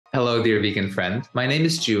Hello, dear vegan friend. My name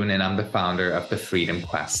is June, and I'm the founder of the Freedom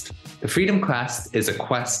Quest. The Freedom Quest is a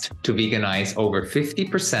quest to veganize over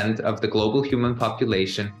 50% of the global human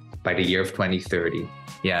population by the year of 2030.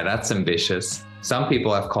 Yeah, that's ambitious. Some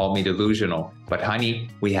people have called me delusional, but honey,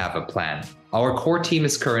 we have a plan. Our core team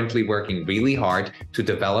is currently working really hard to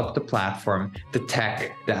develop the platform, the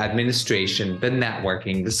tech, the administration, the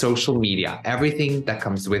networking, the social media, everything that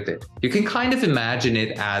comes with it. You can kind of imagine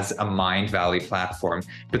it as a Mind Valley platform,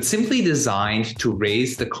 but simply designed to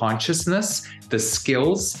raise the consciousness, the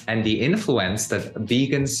skills, and the influence that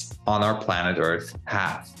vegans on our planet Earth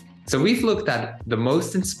have. So we've looked at the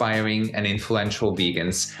most inspiring and influential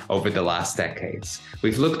vegans over the last decades.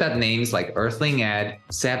 We've looked at names like Earthling Ed,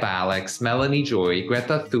 Seb Alex, Melanie Joy,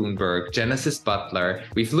 Greta Thunberg, Genesis Butler.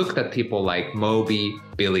 We've looked at people like Moby,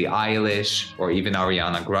 Billie Eilish, or even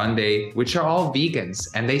Ariana Grande, which are all vegans,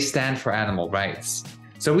 and they stand for animal rights.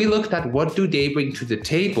 So we looked at what do they bring to the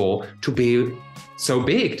table to be so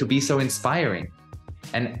big, to be so inspiring.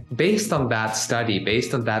 And based on that study,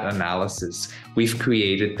 based on that analysis, we've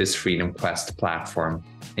created this Freedom Quest platform.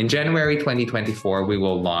 In January 2024, we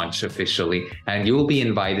will launch officially, and you will be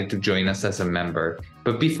invited to join us as a member.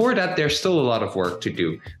 But before that, there's still a lot of work to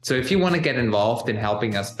do. So if you want to get involved in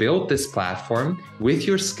helping us build this platform with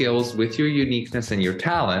your skills, with your uniqueness and your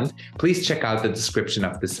talent, please check out the description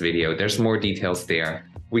of this video. There's more details there.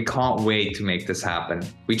 We can't wait to make this happen.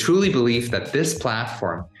 We truly believe that this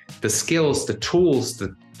platform, the skills, the tools,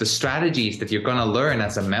 the strategies that you're going to learn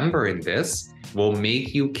as a member in this will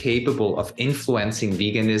make you capable of influencing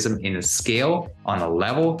veganism in a scale on a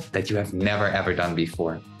level that you have never ever done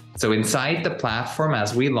before. So inside the platform,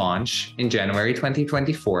 as we launch in January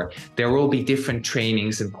 2024, there will be different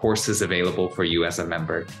trainings and courses available for you as a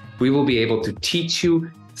member. We will be able to teach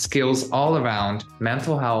you skills all around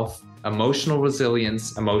mental health, emotional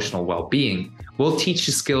resilience, emotional well-being. We'll teach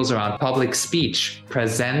you skills around public speech,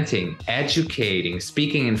 presenting, educating,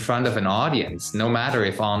 speaking in front of an audience, no matter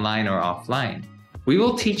if online or offline. We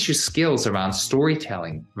will teach you skills around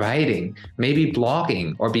storytelling, writing, maybe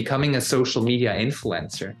blogging, or becoming a social media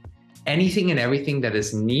influencer. Anything and everything that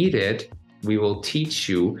is needed, we will teach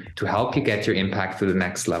you to help you get your impact to the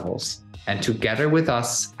next levels. And together with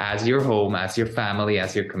us, as your home, as your family,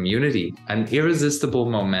 as your community, an irresistible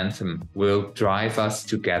momentum will drive us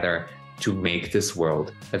together to make this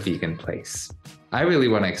world a vegan place. I really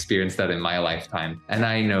want to experience that in my lifetime, and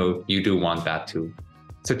I know you do want that too.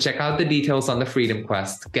 So check out the details on the Freedom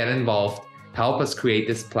Quest, get involved, help us create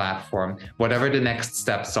this platform, whatever the next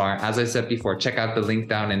steps are. As I said before, check out the link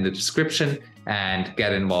down in the description and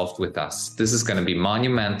get involved with us. This is going to be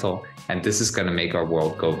monumental, and this is going to make our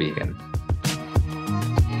world go vegan.